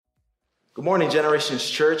Good morning, Generations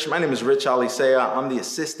Church. My name is Rich Alisea. I'm the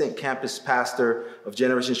assistant campus pastor of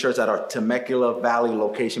Generations Church at our Temecula Valley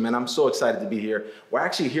location. Man, I'm so excited to be here. We're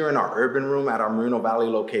actually here in our urban room at our Moreno Valley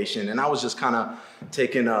location. And I was just kind of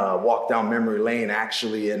taking a walk down memory lane,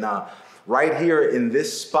 actually. And right here in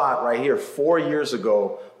this spot right here, 4 years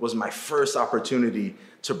ago, was my first opportunity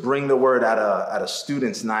to bring the word at a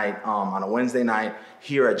students' night on a Wednesday night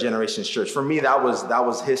here at Generations Church. For me, that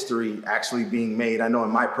was history actually being made. I know in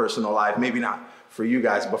my personal life, maybe not for you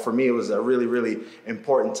guys, but for me, it was a really, really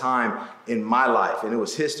important time in my life, and it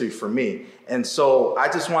was history for me. And so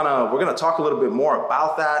we're gonna talk a little bit more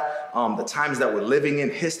about that, the times that we're living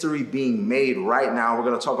in, history being made right now. We're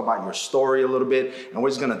gonna talk about your story a little bit, and we're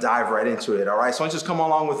just gonna dive right into it, all right? So just come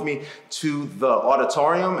along with me to the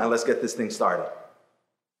auditorium, and let's get this thing started.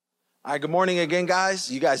 All right, good morning again,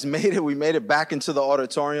 guys. You guys made it. We made it back into the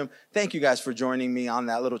auditorium. Thank you guys for joining me on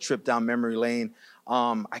that little trip down memory lane.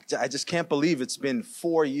 I just can't believe it's been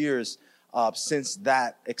 4 years since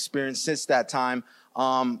that experience, since that time.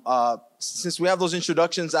 Since we have those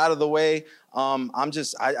introductions out of the way, I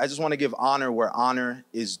just want to give honor where honor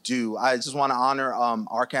is due. I just want to honor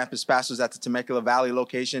our campus pastors at the Temecula Valley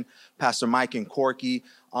location, Pastor Mike and Corky.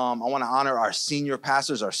 I want to honor our senior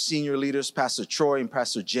pastors, our senior leaders, Pastor Troy and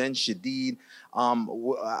Pastor Jen Shadid.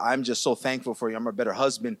 I'm just so thankful for you. I'm a better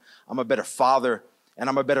husband. I'm a better father. And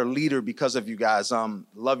I'm a better leader because of you guys.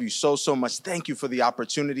 Love you so much. Thank you for the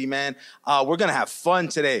opportunity, man. We're going to have fun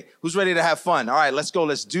today. Who's ready to have fun? All right, let's go.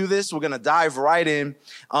 Let's do this. We're going to dive right in.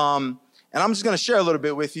 And I'm just going to share a little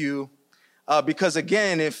bit with you because,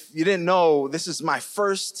 again, if you didn't know, this is my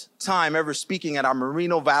first time ever speaking at our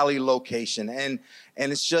Moreno Valley location. And I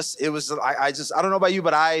don't know about you,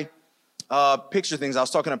 but I picture things. I was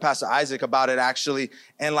talking to Pastor Isaac about it, actually.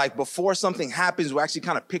 And like before something happens, we actually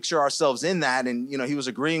kind of picture ourselves in that. And, he was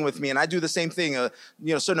agreeing with me. And I do the same thing,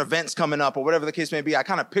 certain events coming up or whatever the case may be. I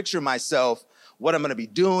kind of picture myself, what I'm going to be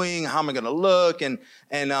doing, how am I going to look, and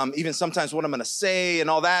even sometimes what I'm going to say and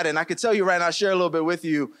all that. And I could tell you right now, share a little bit with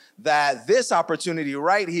you that this opportunity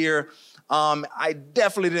right here, I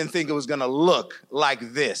definitely didn't think it was going to look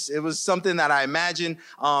like this. It was something that I imagined.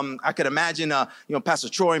 I could imagine, Pastor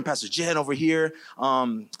Troy and Pastor Jen over here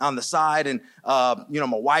on the side, and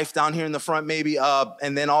my wife down here in the front, maybe,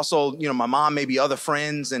 and then also, my mom, maybe other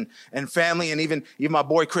friends and family, and even my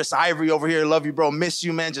boy Chris Ivory over here. Love you, bro. Miss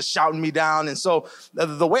you, man. Just shouting me down. And so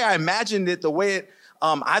the way I imagined it, the way it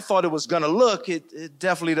I thought it was going to look, it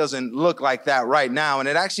definitely doesn't look like that right now. And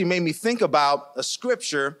it actually made me think about a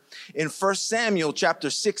scripture in 1 Samuel chapter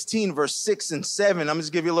 16, verse 6 and 7. I'm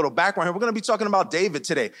just give you a little background here. We're going to be talking about David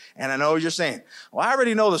today. And I know you're saying, well, I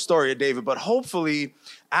already know the story of David, but hopefully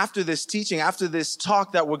after this teaching, after this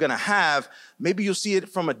talk that we're going to have, maybe you'll see it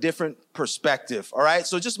from a different perspective. All right.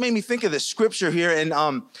 So it just made me think of this scripture here.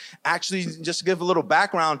 And actually, just to give a little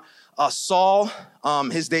background, Saul,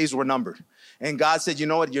 his days were numbered. And God said, you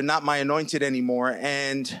know what, you're not my anointed anymore.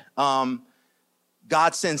 And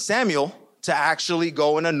God sends Samuel to actually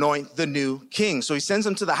go and anoint the new king. So he sends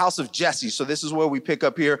him to the house of Jesse. So this is where we pick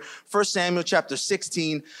up here. 1 Samuel chapter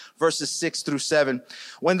 16, verses 6 through 7.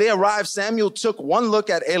 When they arrived, Samuel took one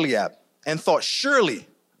look at Eliab and thought, surely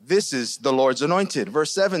this is the Lord's anointed.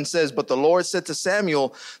 Verse 7 says, but the Lord said to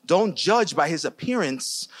Samuel, don't judge by his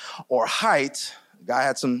appearance or height. The guy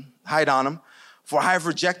had some height on him, for I have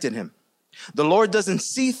rejected him. The Lord doesn't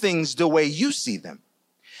see things the way you see them.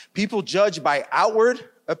 People judge by outward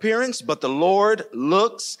appearance, but the Lord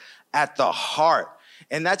looks at the heart.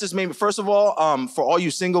 And that just made me, first of all, for all you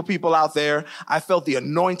single people out there, I felt the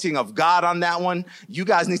anointing of God on that one. You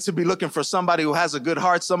guys need to be looking for somebody who has a good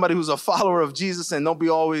heart, somebody who's a follower of Jesus, and don't be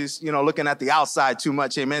always, looking at the outside too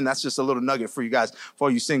much. Amen. That's just a little nugget for you guys, for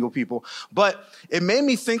all you single people. But it made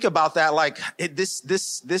me think about that, like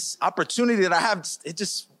this opportunity that I have, it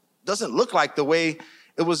just doesn't look like the way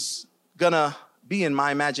it was gonna be in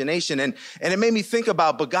my imagination. And it made me think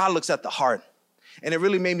about, but God looks at the heart. And it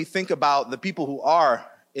really made me think about the people who are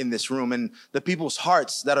in this room and the people's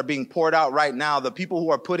hearts that are being poured out right now, the people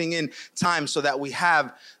who are putting in time so that we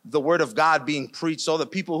have the word of God being preached, so the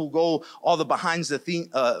people who go all the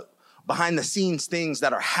behind the scenes things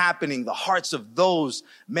that are happening, the hearts of those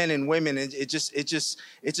men and women. It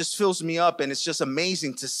just fills me up. And it's just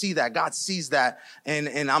amazing to see that God sees that.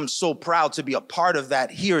 And I'm so proud to be a part of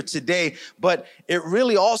that here today. But it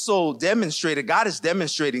really also demonstrated, God is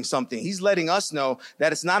demonstrating something. He's letting us know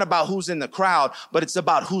that it's not about who's in the crowd, but it's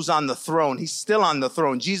about who's on the throne. He's still on the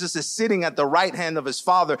throne. Jesus is sitting at the right hand of his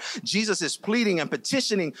Father. Jesus is pleading and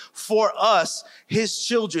petitioning for us, his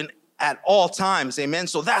children, at all times. Amen.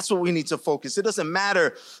 So that's what we need to focus. It doesn't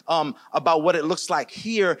matter about what it looks like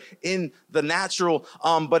here in the natural,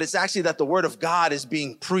 but it's actually that the word of God is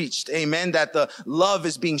being preached. Amen. That the love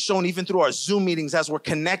is being shown even through our Zoom meetings as we're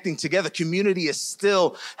connecting together. Community is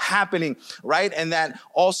still happening, right? And that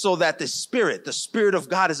also that the Spirit of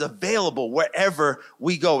God is available wherever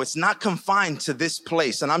we go. It's not confined to this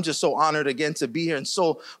place. And I'm just so honored again to be here and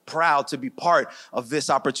so proud to be part of this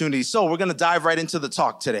opportunity. So we're going to dive right into the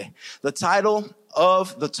talk today. The title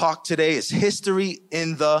of the talk today is History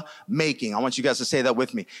in the Making. I want you guys to say that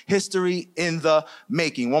with me. History in the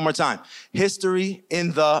Making. One more time. History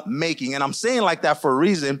in the Making. And I'm saying like that for a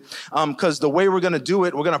reason, because the way we're going to do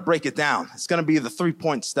it, we're going to break it down. It's going to be the 3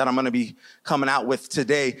 points that I'm going to be coming out with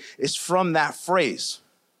today is from that phrase.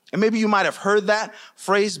 And maybe you might have heard that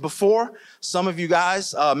phrase before. Some of you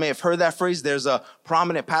guys may have heard that phrase. There's a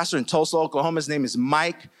prominent pastor in Tulsa, Oklahoma. His name is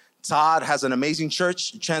Mike Todd, has an amazing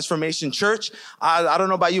church, Transformation Church. I don't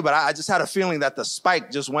know about you, but I just had a feeling that the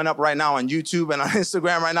spike just went up right now on YouTube and on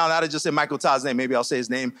Instagram right now. Now I just said Michael Todd's name. Maybe I'll say his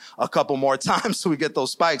name a couple more times so we get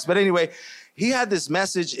those spikes. But anyway, he had this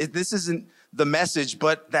message. This isn't the message,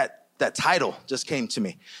 but that title just came to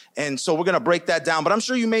me. And so we're going to break that down. But I'm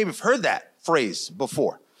sure you may have heard that phrase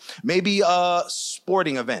before. Maybe a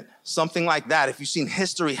sporting event, something like that. If you've seen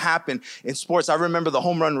history happen in sports, I remember the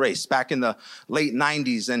home run race back in the late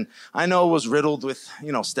 90s. And I know it was riddled with,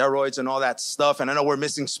 steroids and all that stuff. And I know we're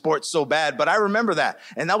missing sports so bad, but I remember that.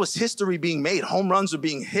 And that was history being made. Home runs were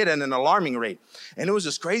being hit at an alarming rate. And it was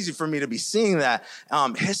just crazy for me to be seeing that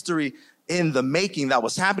history in the making that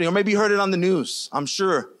was happening. Or maybe you heard it on the news. I'm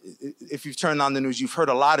sure if you've turned on the news, you've heard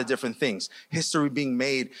a lot of different things. History being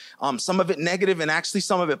made, some of it negative and actually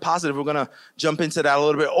some of it positive. We're going to jump into that a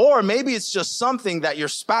little bit. Or maybe it's just something that your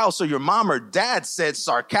spouse or your mom or dad said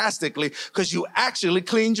sarcastically because you actually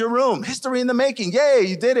cleaned your room. History in the making. Yay,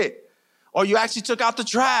 you did it. Or you actually took out the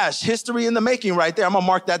trash. History in the making right there. I'm going to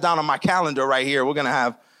mark that down on my calendar right here. We're going to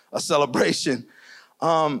have a celebration.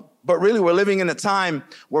 But really, we're living in a time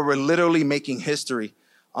where we're literally making history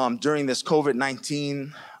during this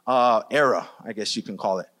COVID-19 era, I guess you can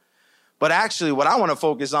call it. But actually, what I want to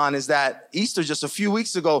focus on is that Easter, just a few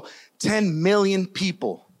weeks ago, 10 million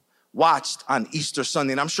people watched on Easter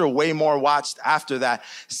Sunday. And I'm sure way more watched after that.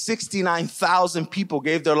 69,000 people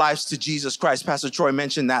gave their lives to Jesus Christ. Pastor Troy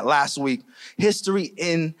mentioned that last week. History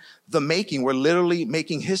in the making. We're literally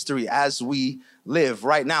making history as we live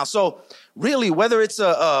right now. So really, whether it's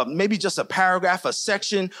maybe just a paragraph, a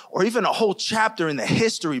section, or even a whole chapter in the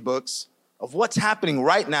history books of what's happening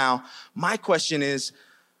right now, my question is,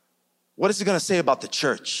 what is it going to say about the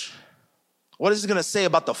church? What is it going to say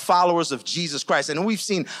about the followers of Jesus Christ? And we've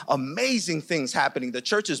seen amazing things happening. The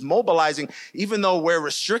church is mobilizing, even though we're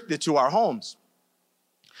restricted to our homes.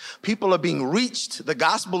 People are being reached. The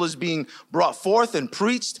gospel is being brought forth and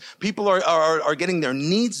preached. People are getting their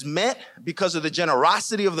needs met because of the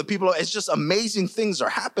generosity of the people. It's just amazing things are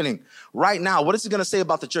happening right now. What is it going to say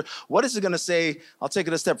about the church? What is it going to say? I'll take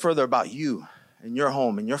it a step further about you and your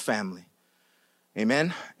home and your family.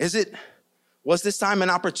 Amen. Was this time an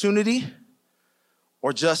opportunity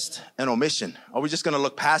or just an omission? Are we just going to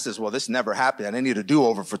look past this? Well, this never happened. I need a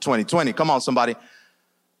do-over for 2020. Come on, somebody.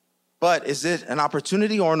 But is it an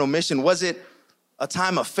opportunity or an omission? Was it a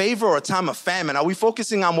time of favor or a time of famine? Are we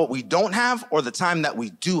focusing on what we don't have or the time that we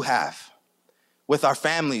do have with our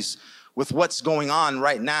families, with what's going on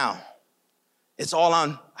right now? It's all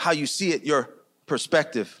on how you see it, your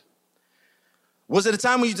perspective. Was it a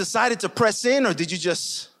time when you decided to press in or did you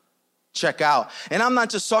just check out? And I'm not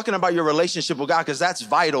just talking about your relationship with God because that's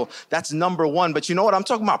vital. That's number one. But you know what? I'm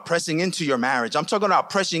talking about pressing into your marriage. I'm talking about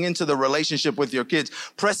pressing into the relationship with your kids,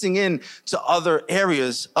 pressing in to other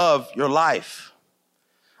areas of your life.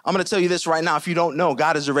 I'm going to tell you this right now. If you don't know,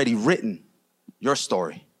 God has already written your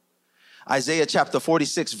story. Isaiah chapter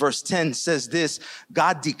 46, verse 10 says this: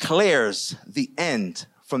 God declares the end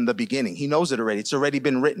from the beginning. He knows it already. It's already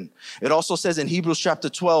been written. It also says in Hebrews chapter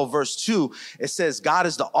 12, verse 2, it says, God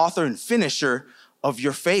is the author and finisher of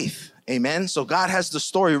your faith. Amen. So God has the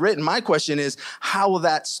story written. My question is, how will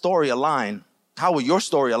that story align? How will your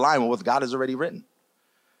story align with what God has already written?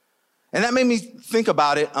 And that made me think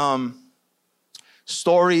about it.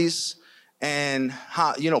 Stories and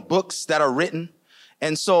how, books that are written.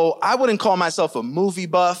 And so I wouldn't call myself a movie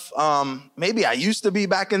buff. Maybe I used to be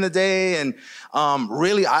back in the day. And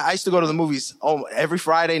really, I used to go to the movies. Every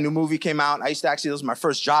Friday, new movie came out. That was my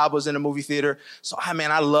first job was in a movie theater. So,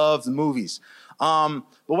 I loved movies. But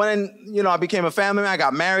But when, I became a family man, I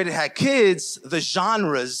got married, and had kids, the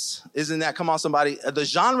genres, isn't that, come on somebody, the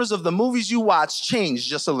genres of the movies you watch changed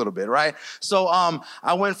just a little bit, right? So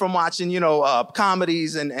I went from watching,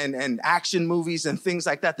 comedies and action movies and things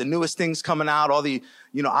like that, the newest things coming out, all the,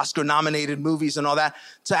 Oscar-nominated movies and all that,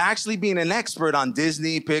 to actually being an expert on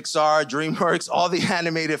Disney, Pixar, DreamWorks, all the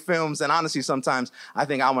animated films. And honestly, sometimes I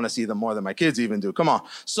think I want to see them more than my kids even do. Come on.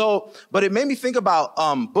 So, but it made me think about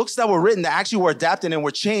books that were written that actually were adapted and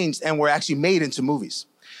were changed and were actually made into movies.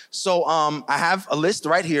 So I have a list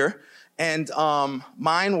right here. And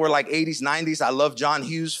mine were like 80s, 90s. I love John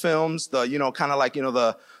Hughes films,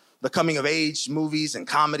 the coming of age movies and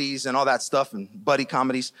comedies and all that stuff and buddy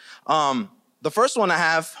comedies. The first one I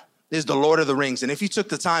have is The Lord of the Rings. And if you took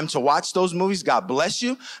the time to watch those movies, God bless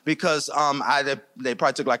you, because they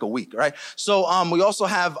probably took like a week, right? So we also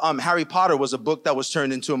have Harry Potter was a book that was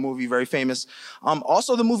turned into a movie, very famous.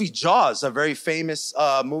 Also the movie Jaws, a very famous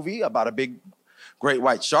movie about a big, great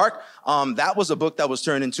white shark. That was a book that was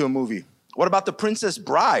turned into a movie. What about The Princess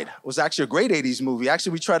Bride? It was actually a great 80s movie.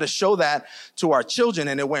 Actually, we tried to show that to our children,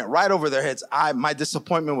 and it went right over their heads. My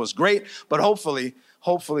disappointment was great, but hopefully,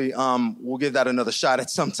 we'll give that another shot at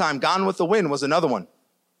some time. Gone with the Wind was another one.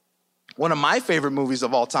 One of my favorite movies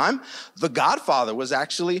of all time, The Godfather, was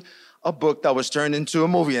actually a book that was turned into a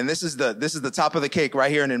movie. And this is the top of the cake right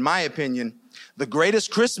here. And in my opinion, the greatest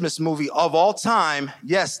Christmas movie of all time,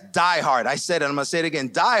 yes, Die Hard. I said it, I'm going to say it again.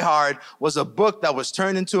 Die Hard was a book that was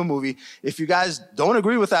turned into a movie. If you guys don't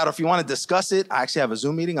agree with that, or if you want to discuss it, I actually have a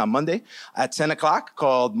Zoom meeting on Monday at 10 o'clock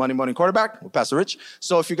called Monday Morning Quarterback with Pastor Rich.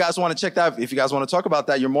 So if you guys want to check that, if you guys want to talk about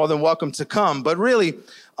that, you're more than welcome to come. But really,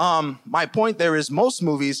 my point there is most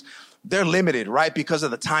movies, they're limited, right? Because of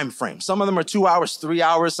the time frame. Some of them are 2 hours, 3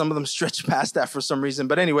 hours. Some of them stretch past that for some reason.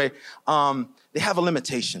 But anyway, they have a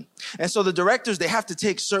limitation. And so the directors, they have to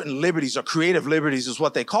take certain liberties, or creative liberties is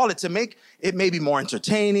what they call it, to make it maybe more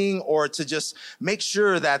entertaining, or to just make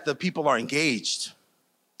sure that the people are engaged.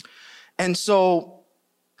 And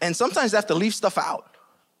sometimes they have to leave stuff out.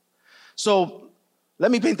 So let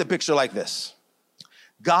me paint the picture like this.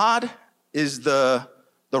 God is the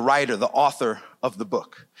writer, the author of the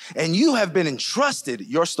book. And you have been entrusted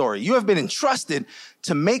your story. You have been entrusted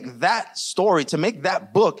to make that story, to make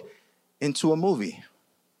that book into a movie.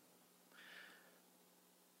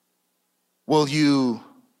 How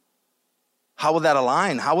will that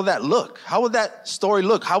align? How will that look? How will that story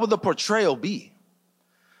look? How will the portrayal be?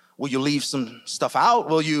 Will you leave some stuff out?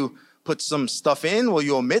 Will you put some stuff in? Will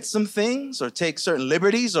you omit some things, or take certain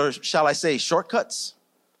liberties, or shall I say shortcuts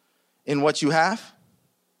in what you have?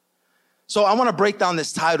 So I want to break down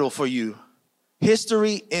this title for you.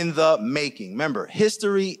 History in the Making. Remember,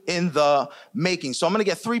 history in the making. So I'm going to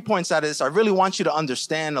get 3 points out of this. I really want you to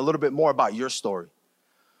understand a little bit more about your story.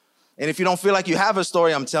 And if you don't feel like you have a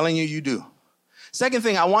story, I'm telling you, you do. Second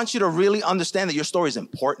thing, I want you to really understand that your story is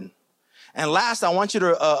important. And last, I want you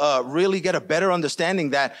to really get a better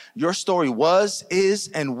understanding that your story was, is,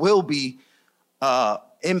 and will be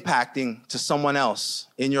impacting to someone else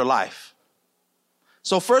in your life.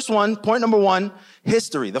 So point number one,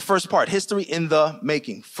 history. The first part, history in the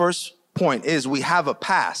making. First point is we have a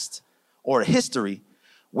past or a history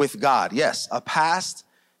with God. Yes, a past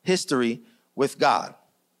history with God.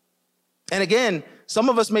 And again, some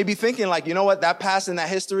of us may be thinking like, you know what, that past and that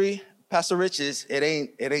history, Pastor Rich, it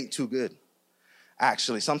ain't too good.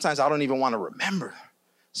 Actually, sometimes I don't even want to remember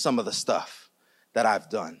some of the stuff that I've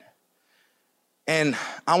done. And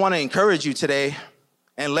I want to encourage you today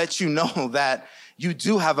and let you know that you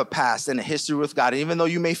do have a past and a history with God. And even though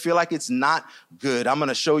you may feel like it's not good, I'm going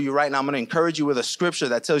to show you right now. I'm going to encourage you with a scripture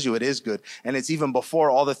that tells you it is good. And it's even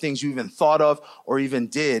before all the things you even thought of or even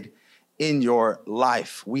did in your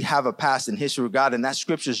life. We have a past and history with God. And that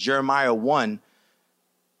scripture is Jeremiah 1,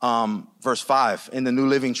 verse 5 in the New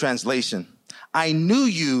Living Translation. I knew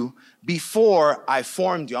you before I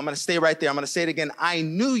formed you. I'm going to stay right there. I'm going to say it again. I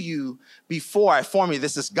knew you before I formed you.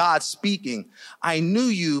 This is God speaking. I knew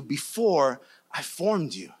you before I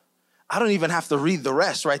formed you. I don't even have to read the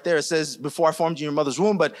rest right there. It says, before I formed you in your mother's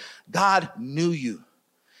womb, but God knew you.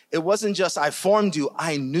 It wasn't just I formed you.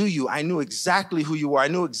 I knew you. I knew exactly who you were. I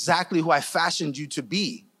knew exactly who I fashioned you to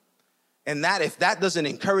be. And that, if that doesn't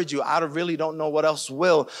encourage you, I really don't know what else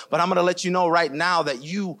will. But I'm going to let you know right now that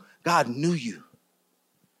God knew you.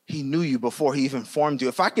 He knew you before he even formed you.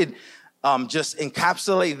 If I could just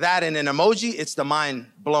encapsulate that in an emoji, it's the mind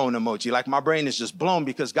blown emoji. Like my brain is just blown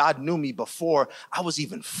because God knew me before I was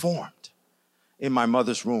even formed in my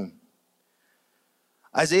mother's womb.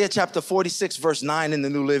 Isaiah chapter 46, verse 9 in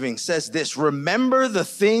the New Living says this: remember the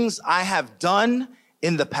things I have done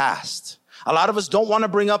in the past. A lot of us don't want to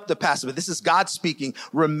bring up the past, but this is God speaking.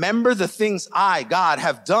 Remember the things I, God,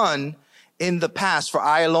 have done in the past, for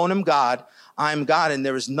I alone am God. I am God, and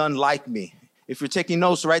there is none like me. If you're taking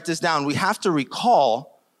notes, write this down. We have to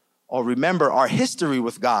recall or remember our history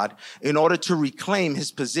with God in order to reclaim his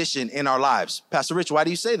position in our lives. Pastor Rich, why do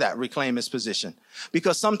you say that, reclaim his position?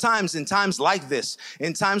 Because sometimes in times like this,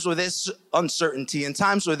 in times where there's uncertainty, in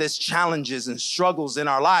times where there's challenges and struggles in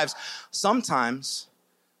our lives, sometimes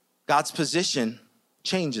God's position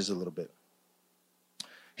changes a little bit.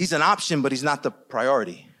 He's an option, but he's not the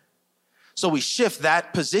priority. So we shift,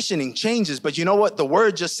 that positioning changes. But you know what? The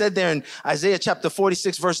word just said there in Isaiah chapter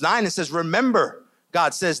 46, verse 9, it says, remember,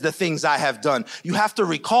 God says, the things I have done. You have to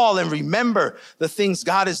recall and remember the things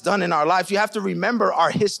God has done in our life. You have to remember our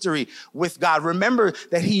history with God. Remember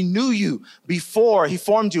that he knew you before he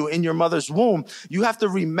formed you in your mother's womb. You have to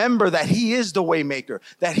remember that he is the way maker,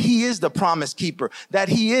 that he is the promise keeper, that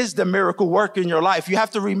he is the miracle worker in your life. You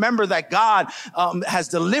have to remember that God has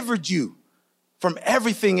delivered you from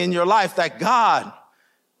everything in your life, that God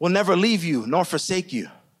will never leave you nor forsake you.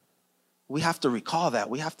 We have to recall that.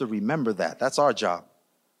 We have to remember that. That's our job,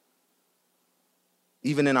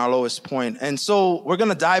 even in our lowest point. And so we're going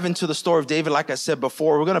to dive into the story of David, like I said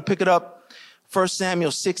before. We're going to pick it up, 1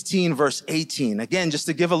 Samuel 16, verse 18. Again, just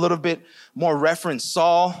to give a little bit more reference,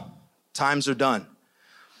 Saul, times are done.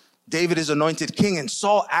 David is anointed king, and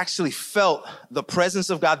Saul actually felt the presence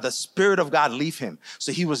of God, the Spirit of God leave him.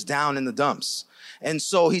 So he was down in the dumps. And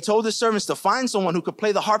so he told his servants to find someone who could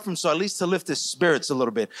play the harp for him, so at least to lift his spirits a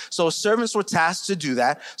little bit. So his servants were tasked to do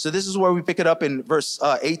that. So this is where we pick it up in verse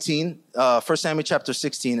 18, 1 Samuel chapter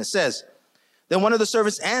 16. It says, then one of the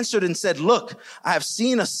servants answered and said, look, I have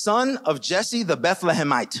seen a son of Jesse the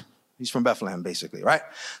Bethlehemite. He's from Bethlehem, basically, right?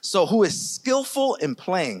 So who is skillful in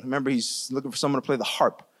playing. Remember, he's looking for someone to play the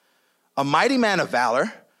harp. A mighty man of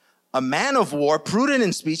valor, a man of war, prudent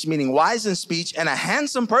in speech, meaning wise in speech, and a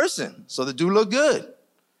handsome person. So the dude looked good.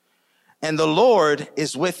 And the Lord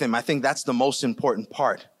is with him. I think that's the most important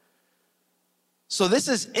part. So this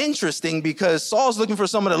is interesting because Saul's looking for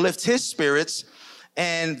someone to lift his spirits.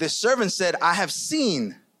 And the servant said, I have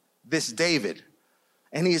seen this David,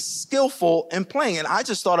 and he is skillful in playing. And I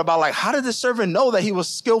just thought about, like, how did the servant know that he was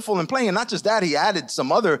skillful in playing? And not just that, he added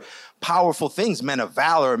some other powerful things, men of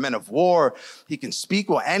valor, men of war. He can speak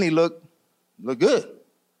well, and he looked good.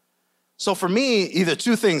 So for me, either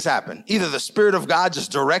two things happened. Either the Spirit of God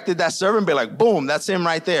just directed that servant, be like, boom, that's him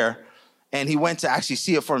right there. And he went to actually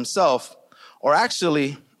see it for himself. Or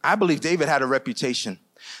actually, I believe David had a reputation.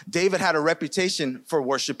 David had a reputation for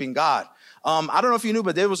worshiping God. I don't know if you knew,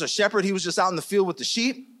 but David was a shepherd. He was just out in the field with the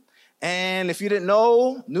sheep. And if you didn't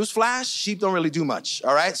know, newsflash, sheep don't really do much,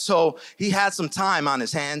 all right? So he had some time on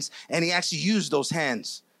his hands, and he actually used those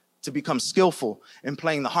hands to become skillful in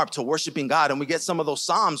playing the harp, to worshiping God. And we get some of those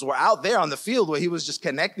Psalms were out there on the field where he was just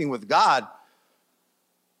connecting with God.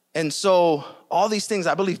 And so all these things,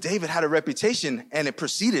 I believe David had a reputation, and it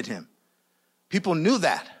preceded him. People knew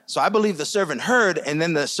that. So I believe the servant heard, and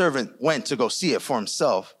then the servant went to go see it for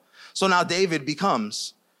himself. So now David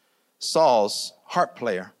becomes Saul's harp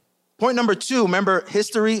player. Point number two, remember,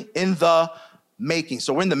 history in the making.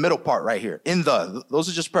 So we're in the middle part right here. Those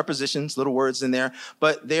are just prepositions, little words in there,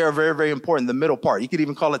 but they are very, very important. The middle part. You could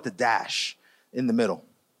even call it the dash in the middle.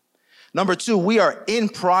 Number two, we are in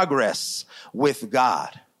progress with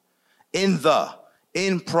God. In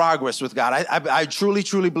progress with God. I truly,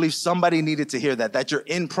 truly believe somebody needed to hear that you're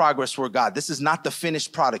in progress with God. This is not the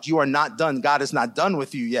finished product. You are not done. God is not done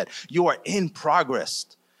with you yet. You are in progress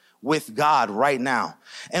with God right now.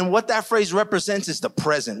 And what that phrase represents is the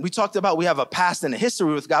present. We talked about we have a past and a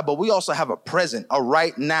history with God, but we also have a present, a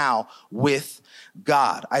right now with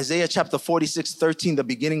God. Isaiah chapter 46, 13, the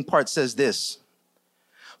beginning part says this,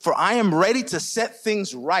 for I am ready to set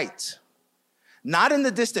things right, not in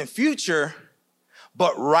the distant future,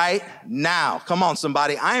 but right now. Come on,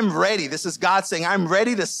 somebody. I am ready. This is God saying, I'm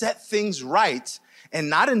ready to set things right, and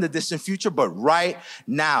not in the distant future, but right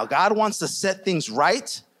now. God wants to set things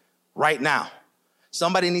right now.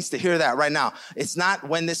 Somebody needs to hear that right now. It's not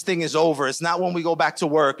when this thing is over. It's not when we go back to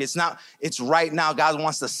work. It's right now. God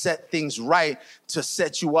wants to set things right to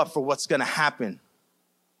set you up for what's going to happen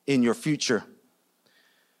in your future.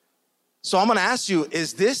 So I'm going to ask you,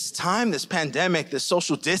 is this time, this pandemic, this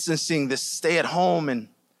social distancing, this stay at home and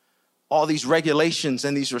all these regulations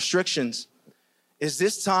and these restrictions, is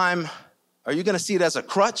this time, are you going to see it as a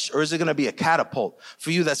crutch, or is it going to be a catapult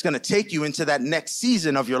for you that's going to take you into that next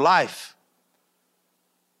season of your life?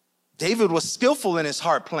 David was skillful in his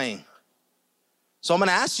harp playing. So I'm going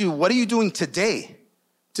to ask you, what are you doing today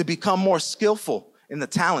to become more skillful in the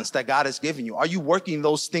talents that God has given you? Are you working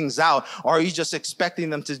those things out? Or are you just expecting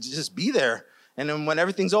them to just be there? And then when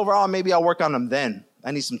everything's over, oh, maybe I'll work on them then.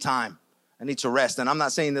 I need some time. I need to rest. And I'm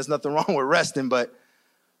not saying there's nothing wrong with resting, but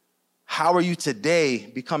how are you today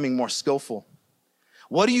becoming more skillful?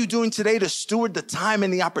 What are you doing today to steward the time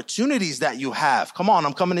and the opportunities that you have? Come on,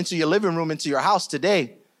 I'm coming into your living room, into your house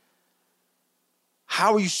today.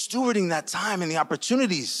 How are you stewarding that time and the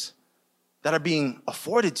opportunities that are being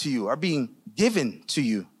afforded to you, are being given to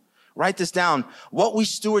you? Write this down. What we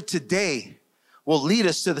steward today will lead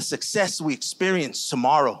us to the success we experience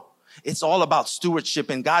tomorrow. It's all about stewardship,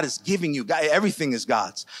 and God is giving you, everything is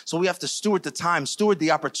God's. So we have to steward the time, steward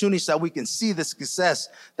the opportunities so that we can see the success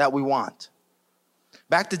that we want.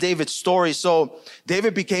 Back to David's story. So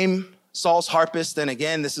David became Saul's harpist. And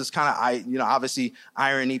again, this is kind of, obviously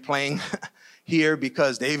irony playing here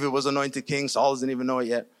because David was anointed king. Saul doesn't even know it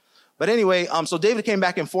yet. But anyway, so David came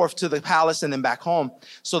back and forth to the palace and then back home.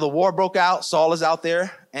 So the war broke out. Saul is out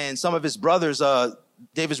there, and some of his brothers,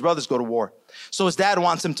 David's brothers, go to war. So his dad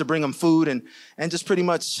wants him to bring him food and just pretty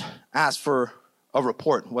much ask for a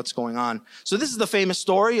report, what's going on. So this is the famous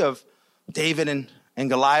story of David and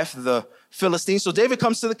Goliath, the Philistine. So David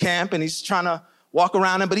comes to the camp and he's trying to walk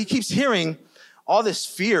around him, but he keeps hearing all this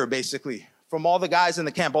fear, basically, from all the guys in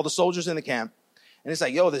the camp, all the soldiers in the camp. And it's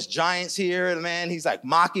like, yo, there's giants here, and man, he's like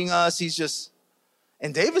mocking us.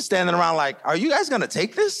 And David's standing around like, are you guys going to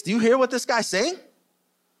take this? Do you hear what this guy's saying?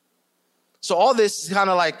 So all this kind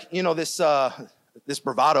of like, this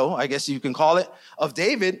bravado, I guess you can call it, of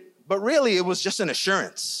David, but really it was just an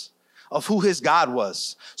assurance of who his God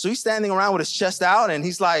was. So he's standing around with his chest out, and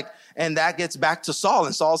he's like, and that gets back to Saul.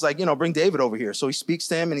 And Saul's like, bring David over here. So he speaks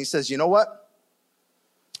to him and he says, you know what?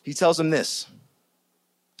 He tells him this.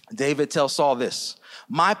 David tells Saul this.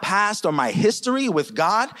 My past or my history with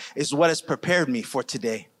God is what has prepared me for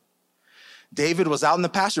today. David was out in the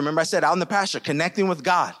pasture. Remember I said out in the pasture, connecting with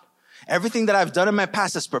God. Everything that I've done in my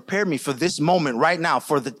past has prepared me for this moment right now,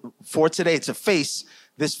 for today, to face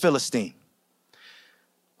this Philistine.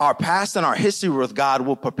 Our past and our history with God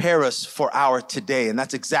will prepare us for our today. And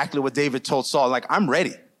that's exactly what David told Saul. Like, I'm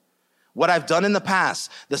ready. What I've done in the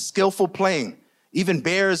past, the skillful playing, even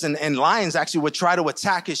bears and lions actually would try to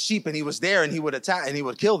attack his sheep, and he was there and he would attack and he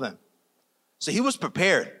would kill them. So he was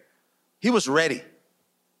prepared. He was ready.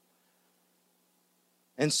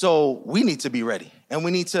 And so we need to be ready. And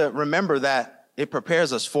we need to remember that it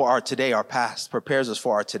prepares us for our today. Our past prepares us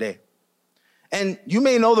for our today. And you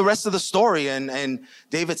may know the rest of the story, and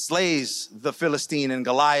David slays the Philistine and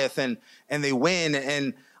Goliath, and they win,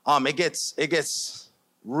 and it gets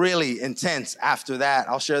really intense after that.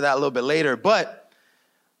 I'll share that a little bit later, but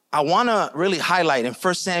I want to really highlight in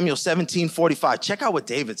 1 Samuel 17:45. Check out what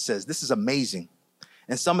David says. This is amazing.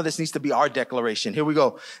 And some of this needs to be our declaration. Here we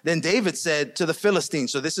go. Then David said to the Philistine,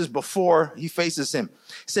 so this is before he faces him.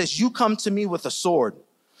 He says, you come to me with a sword,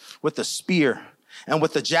 with a spear, and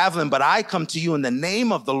with the javelin, but I come to you in the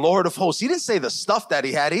name of the Lord of hosts. He didn't say the stuff that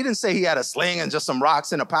he had. He didn't say he had a sling and just some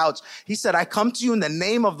rocks in a pouch. He said, I come to you in the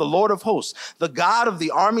name of the Lord of hosts, the God of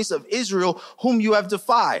the armies of Israel, whom you have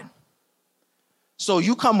defied. So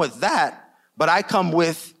you come with that, but I come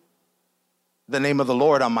with the name of the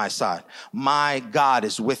Lord on my side. My God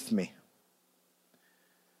is with me.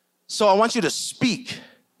 So I want you to speak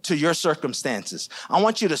to your circumstances. I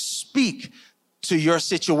want you to speak to your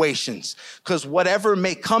situations, because whatever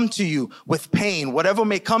may come to you with pain, whatever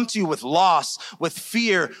may come to you with loss, with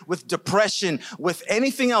fear, with depression, with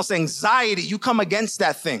anything else, anxiety, you come against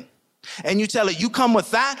that thing and you tell it, you come with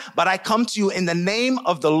that, but I come to you in the name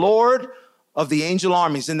of the Lord of the angel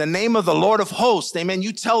armies, in the name of the Lord of hosts. Amen.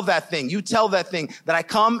 You tell that thing that I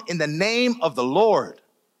come in the name of the Lord.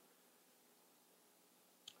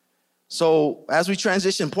 So as we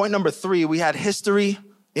transition, point number 3, we had history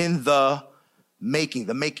in the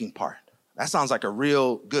making part. That sounds like a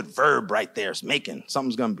real good verb right there. It's making.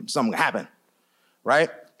 Something's going to happen, right?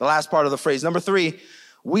 The last part of the phrase. Number 3,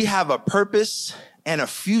 we have a purpose and a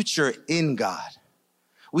future in God.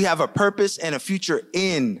 We have a purpose and a future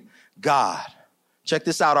in God. Check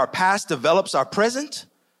this out. Our past develops our present,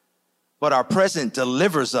 but our present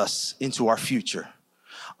delivers us into our future.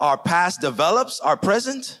 Our past develops our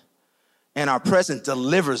present, and our present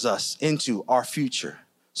delivers us into our future.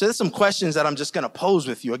 So there's some questions that I'm just going to pose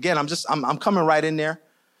with you. Again, I'm coming right in there.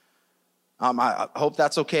 I hope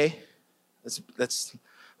that's okay.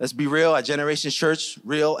 Let's be real at Generation Church,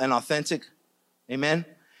 real and authentic. Amen.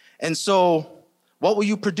 And so what will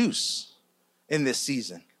you produce in this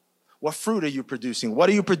season? What fruit are you producing? What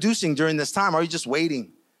are you producing during this time? Are you just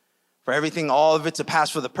waiting for everything, all of it to pass,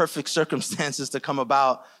 for the perfect circumstances to come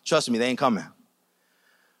about? Trust me, they ain't coming.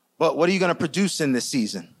 But what are you going to produce in this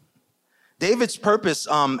season? David's purpose,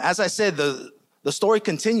 as I said, the story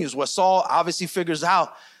continues where Saul obviously figures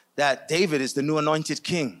out that David is the new anointed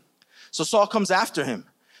king. So Saul comes after him,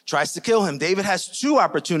 tries to kill him. David has 2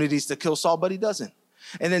 opportunities to kill Saul, but he doesn't.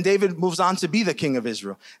 And then David moves on to be the king of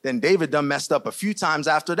Israel. Then David done messed up a few times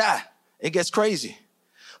after that. It gets crazy.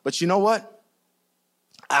 But you know what?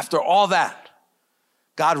 After all that,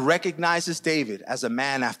 God recognizes David as a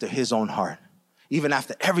man after his own heart. Even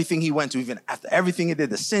after everything he went through, even after everything he did,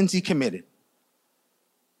 the sins he committed.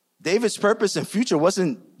 David's purpose and future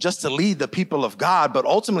wasn't just to lead the people of God, but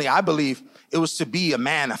ultimately, I believe it was to be a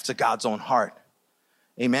man after God's own heart.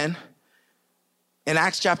 Amen. In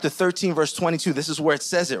Acts chapter 13, verse 22, this is where it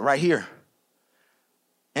says it right here.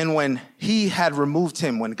 And when he had removed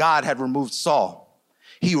him, when God had removed Saul,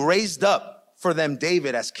 he raised up for them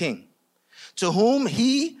David as king, to whom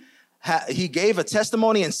he gave a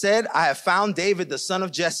testimony and said, I have found David, the son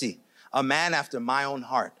of Jesse, a man after my own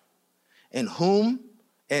heart, and who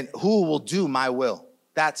will do my will.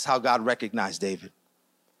 That's how God recognized David.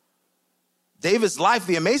 David's life,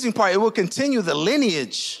 the amazing part, it will continue the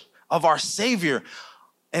lineage of our Savior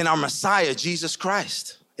and our Messiah, Jesus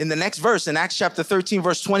Christ. In the next verse, in Acts chapter 13,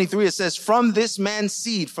 verse 23, it says, from this man's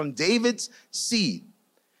seed, from David's seed,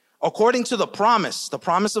 according to the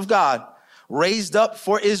promise of God, raised up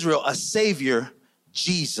for Israel a Savior,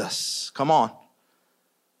 Jesus. Come on.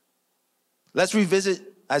 Let's revisit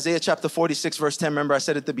Isaiah chapter 46, verse 10. Remember, I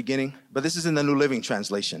said at the beginning, but this is in the New Living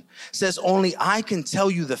Translation. It says, only I can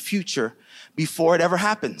tell you the future before it ever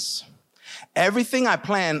happens. Everything I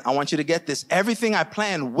plan, I want you to get this, everything I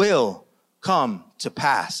plan will come to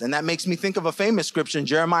pass. And that makes me think of a famous scripture in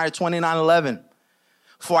Jeremiah 29:11.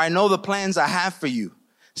 For I know the plans I have for you,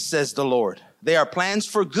 says the Lord. They are plans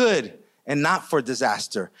for good and not for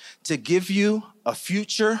disaster, to give you a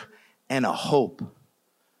future and a hope.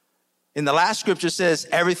 In the last scripture says,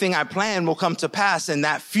 everything I plan will come to pass, and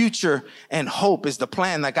that future and hope is the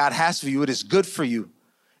plan that God has for you. It is good for you.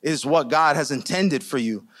 It is what God has intended for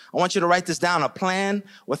you. I want you to write this down. A plan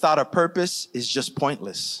without a purpose is just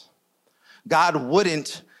pointless. God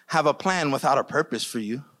wouldn't have a plan without a purpose for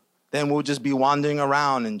you. Then we'll just be wandering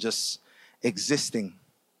around and just existing.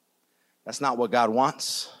 That's not what God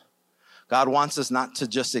wants. God wants us not to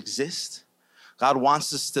just exist. God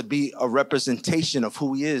wants us to be a representation of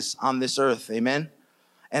who he is on this earth. Amen.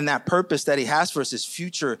 And that purpose that he has for us is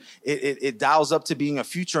future. It dials up to being a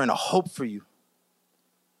future and a hope for you.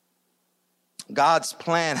 God's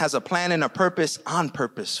plan has a plan and a purpose on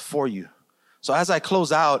purpose for you. So as I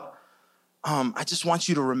close out, I just want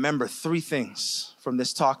you to remember 3 things from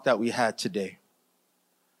this talk that we had today.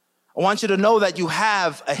 I want you to know that you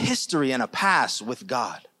have a history and a past with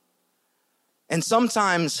God. And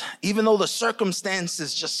sometimes, even though the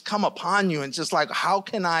circumstances just come upon you and just like, how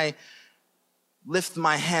can I lift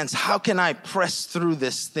my hands? How can I press through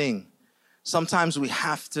this thing? Sometimes we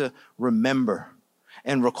have to remember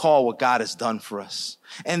and recall what God has done for us.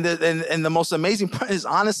 And the most amazing part is,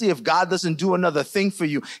 honestly, if God doesn't do another thing for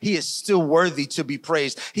you, he is still worthy to be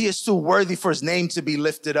praised. He is still worthy for his name to be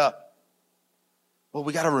lifted up. But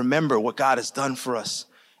we got to remember what God has done for us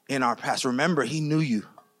in our past. Remember, he knew you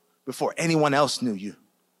before anyone else knew you.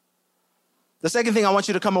 The second thing I want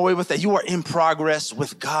you to come away with, that you are in progress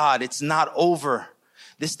with God. It's not over.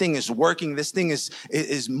 This thing is working. This thing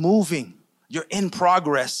is moving. You're in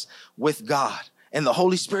progress with God. And the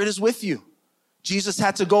Holy Spirit is with you. Jesus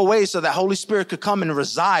had to go away so that Holy Spirit could come and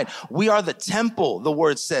reside. We are the temple, the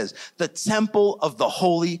word says, the temple of the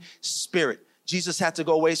Holy Spirit. Jesus had to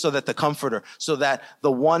go away so that the Comforter, so that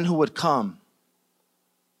the one who would come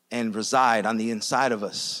and reside on the inside of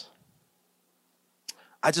us.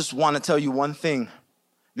 I just want to tell you one thing.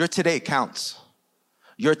 Your today counts.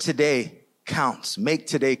 Your today counts. Make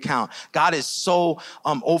today count. God is so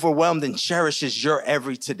overwhelmed and cherishes your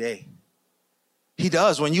every today. He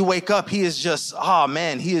does. When you wake up, he is just,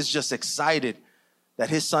 he is just excited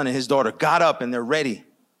that his son and his daughter got up and they're ready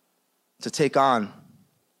to take on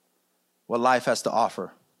what life has to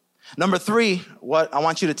offer. Number 3, what I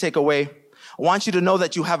want you to take away, I want you to know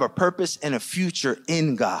that you have a purpose and a future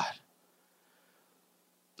in God.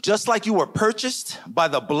 Just like you were purchased by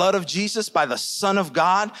the blood of Jesus, by the Son of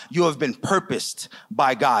God, you have been purposed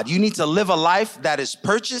by God. You need to live a life that is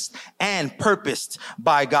purchased and purposed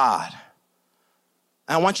by God.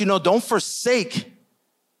 And I want you to know, don't forsake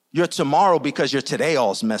your tomorrow because your today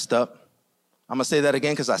all's messed up. I'm going to say that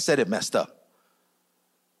again because I said it messed up.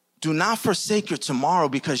 Do not forsake your tomorrow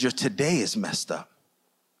because your today is messed up.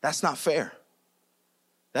 That's not fair.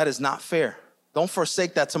 That is not fair. Don't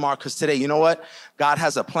forsake that tomorrow because today, you know what? God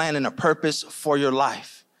has a plan and a purpose for your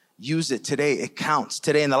life. use it today. It counts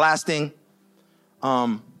today. And the last thing,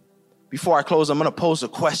 before I close, I'm going to pose a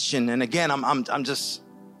question. And again, I'm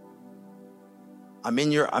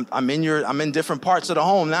in different parts of the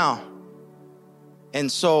home now. And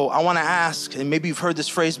so I want to ask, and maybe you've heard this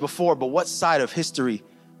phrase before, but what side of history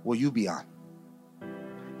will you be on?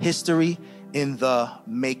 History in the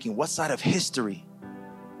making. What side of history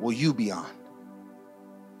will you be on?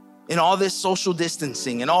 In all this social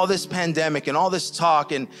distancing and all this pandemic and all this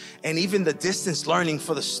talk and even the distance learning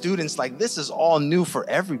for the students, like this is all new for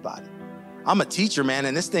everybody. I'm a teacher, man,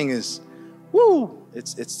 and this thing is,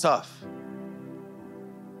 it's tough.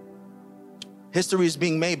 History is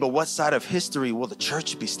being made, but what side of history will the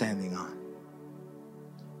church be standing on?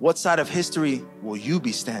 What side of history will you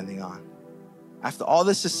be standing on? After all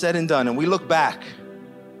this is said and done, and we look back,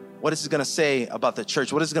 what is it going to say about the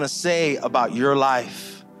church? What is it going to say about your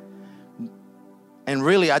life? And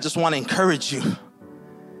really, I just want to encourage you.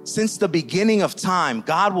 Since the beginning of time,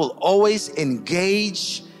 God will always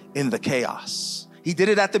engage in the chaos. He did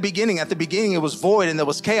it at the beginning. At the beginning, it was void and there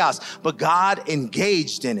was chaos, but God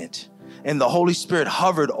engaged in it. And the Holy Spirit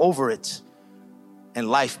hovered over it, and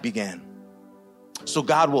life began. So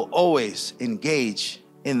God will always engage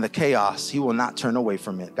in the chaos. He will not turn away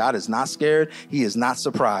from it. God is not scared. He is not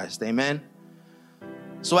surprised. Amen.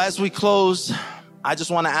 So as we close, I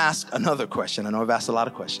just want to ask another question. I know I've asked a lot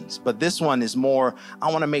of questions, but this one is more,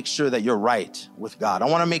 I want to make sure that you're right with God. I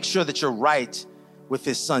want to make sure that you're right with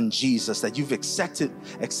his son, Jesus, that you've accepted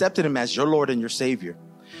him as your Lord and your Savior.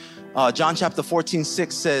 John chapter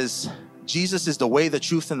 14:6 says, Jesus is the way, the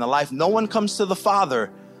truth, and the life. No one comes to the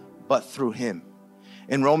Father but through him.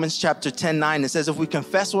 In Romans chapter 10:9, it says, if we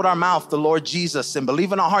confess with our mouth the Lord Jesus and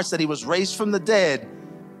believe in our hearts that he was raised from the dead,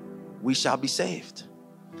 we shall be saved.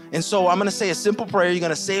 And so I'm going to say a simple prayer. You're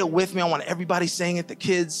going to say it with me. I want everybody saying it, the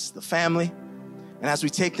kids, the family. And as we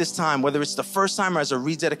take this time, whether it's the first time or as a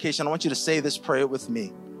rededication, I want you to say this prayer with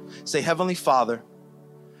me. Say, Heavenly Father,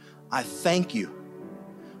 I thank you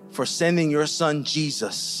for sending your son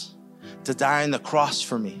Jesus to die on the cross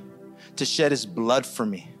for me, to shed his blood for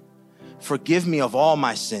me. Forgive me of all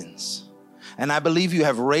my sins. And I believe you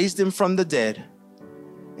have raised him from the dead,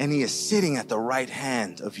 and he is sitting at the right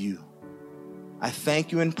hand of you. I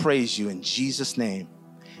thank you and praise you in Jesus' name.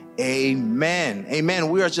 Amen. Amen.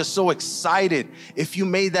 We are just so excited. If you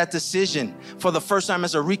made that decision for the first time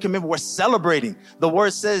as a recommitment, we're celebrating. The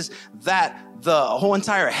word says that the whole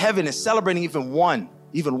entire heaven is celebrating even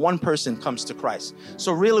one person comes to Christ.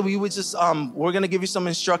 So really, we would just, we're going to give you some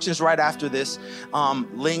instructions right after this,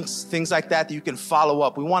 links, things like that you can follow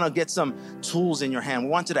up. We want to get some tools in your hand. We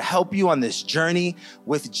wanted to help you on this journey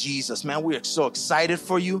with Jesus. Man, we are so excited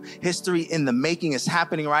for you. History in the making is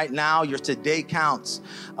happening right now. Your today counts,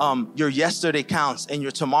 your yesterday counts, and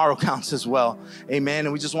your tomorrow counts as well. Amen.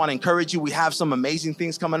 And we just want to encourage you. We have some amazing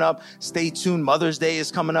things coming up. Stay tuned. Mother's Day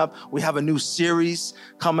is coming up. We have a new series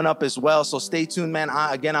coming up as well. So stay tuned, man.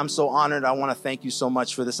 Again, I'm so honored. I want to thank you so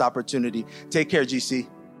much for this opportunity. Take care, GC.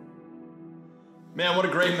 Man, what a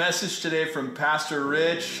great message today from Pastor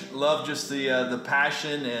Rich. Love just the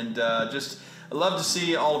passion, and just I love to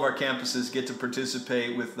see all of our campuses get to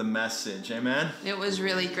participate with the message. Amen? It was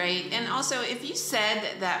really great. And also, if you said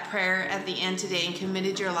that prayer at the end today and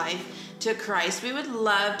committed your life to Christ, we would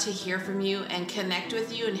love to hear from you and connect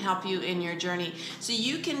with you and help you in your journey. So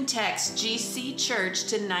you can text GC Church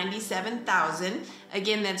to 97,000.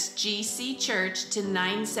 Again, that's GC Church to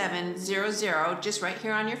 9700, just right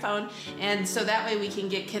here on your phone. And so that way we can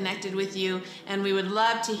get connected with you. And we would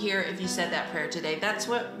love to hear if you said that prayer today. That's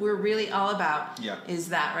what we're really all about, is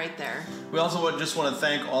that right there. We also just want to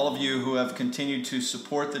thank all of you who have continued to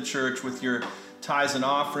support the church with your tithes and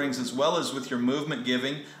offerings, as well as with your movement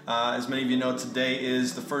giving. As many of you know, today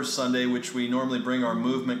is the first Sunday which we normally bring our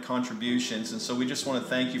movement contributions, and so we just want to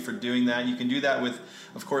thank you for doing that. You can do that with,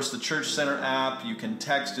 of course, the Church Center app. You can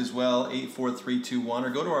text as well, 84321, or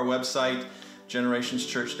go to our website,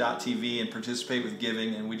 generationschurch.tv, and participate with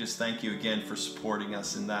giving, and we just thank you again for supporting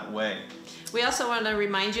us in that way. We also want to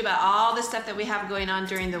remind you about all the stuff that we have going on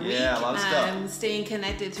during the week. Yeah, a lot of stuff. Staying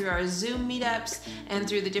connected through our Zoom meetups and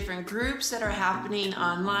through the different groups that are happening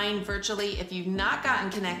online, virtually. If you've not gotten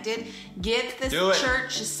connected, get the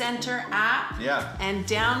Church Center app and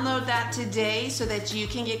download that today so that you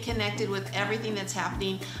can get connected with everything that's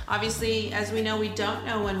happening. Obviously, as we know, we don't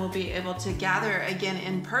know when we'll be able to gather again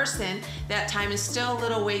in person. That time is still a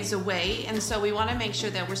little ways away, and so we want to make sure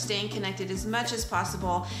that we're staying connected as much as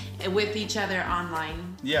possible with each other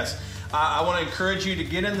online. Yes. I want to encourage you to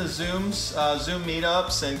get in the Zoom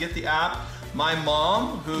meetups and get the app. My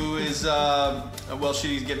mom, who is, well,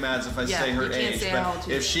 she'd get mad if I say her age, but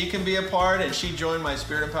if she can be a part and she joined my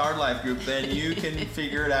Spirit Empowered Life group, then you can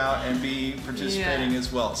figure it out and be participating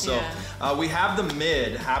as well. So we have the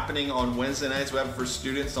Mid happening on Wednesday nights. We have it for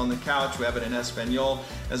students on the couch. We have it in Espanol,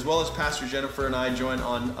 as well as Pastor Jennifer and I join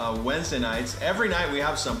on Wednesday nights. Every night we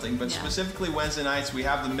have something, but specifically Wednesday nights we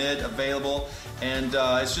have the Mid available, and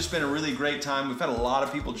it's just been a really great time. We've had a lot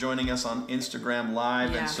of people joining us on Instagram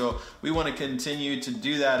Live, and so we want to continue to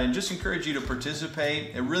do that and just encourage you to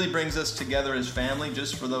participate. It really brings us together as family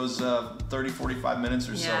just for those 30, 45 minutes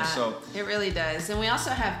or so. So it really does. And we also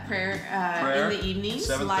have prayer in the evenings,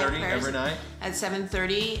 7:30 every night. At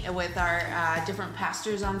 7:30 with our different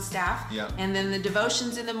pastors on staff. Yeah. And then the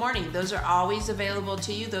devotions in the morning. Those are always available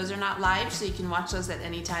to you. Those are not live, so you can watch those at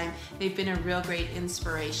any time. They've been a real great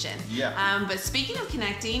inspiration. Yeah. But speaking of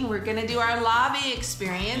connecting, we're going to do our lobby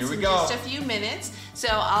experience in just a few minutes. So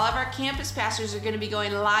all of our campus pastors are going to be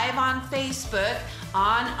going live on Facebook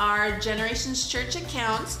on our Generations Church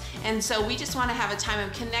accounts. And so we just want to have a time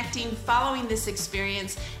of connecting, following this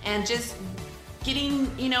experience, and just getting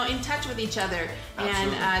in touch with each other.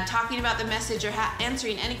 Absolutely. And talking about the message or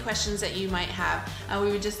answering any questions that you might have.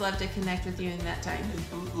 We would just love to connect with you in that time.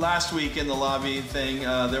 Last week in the lobby thing,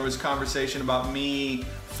 there was conversation about me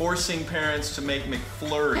forcing parents to make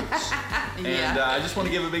McFlurries. And I just want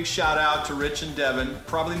to give a big shout out to Rich and Devin,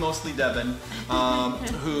 probably mostly Devin,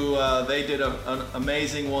 who they did an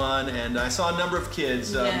amazing one. And I saw a number of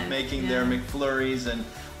kids making their McFlurries, and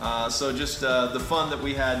so just the fun that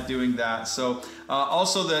we had doing that. So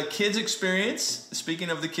also the kids experience, speaking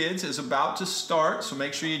of the kids, is about to start. So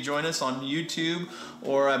make sure you join us on YouTube,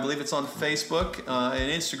 or I believe it's on Facebook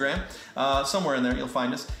and Instagram. Somewhere in there you'll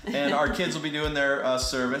find us. And our kids will be doing their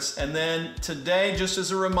service. And then today, just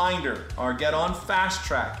as a reminder, our Get On Fast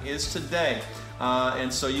Track is today.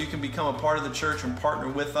 And so you can become a part of the church and partner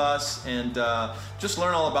with us and just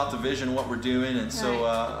learn all about the vision, what we're doing. And so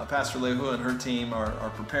Pastor Lehu and her team are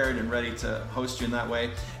prepared and ready to host you in that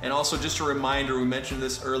way. And also just a reminder, we mentioned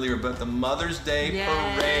this earlier, but the Mother's Day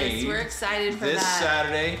Parade. We're excited for this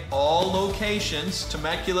Saturday, all locations,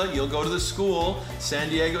 Temecula, you'll go to the school, San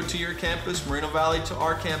Diego to your campus, Moreno Valley to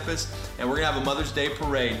our campus, and we're going to have a Mother's Day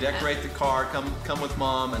Parade. Decorate the car, come with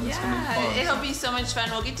Mom, and it's going to be fun. It'll be so much fun.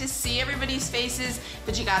 We'll get to see everybody's faces,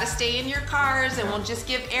 but you got to stay in your cars, and we'll just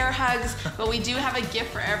give air hugs. But we do have a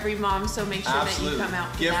gift for every mom, so make sure that you come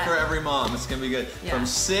out for gift for every mom. It's going to be good. From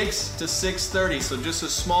 6 to 6:30, so just a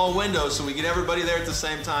small window, so we get everybody there at the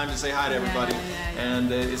same time to say hi to everybody.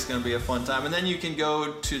 And it's going to be a fun time. And then you can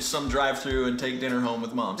go to some drive-through and take dinner home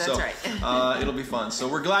with Mom. That's right. It'll be fun. So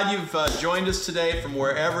we're glad you've joined us today from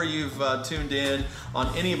wherever you've tuned in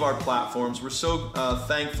on any of our platforms. We're so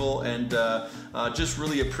thankful and just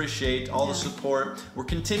really appreciate all the support. We're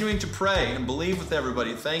continuing to pray and believe with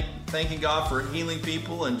everybody, thanking God for healing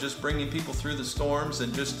people and just bringing people through the storms,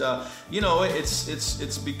 and just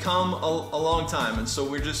it's become a long time, and so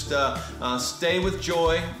we're just stay with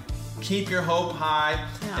joy, keep your hope high,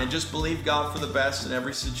 and just believe God for the best in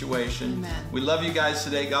every situation. Amen. We love you guys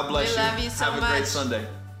today. God bless you. We love you so much. Have a great Sunday.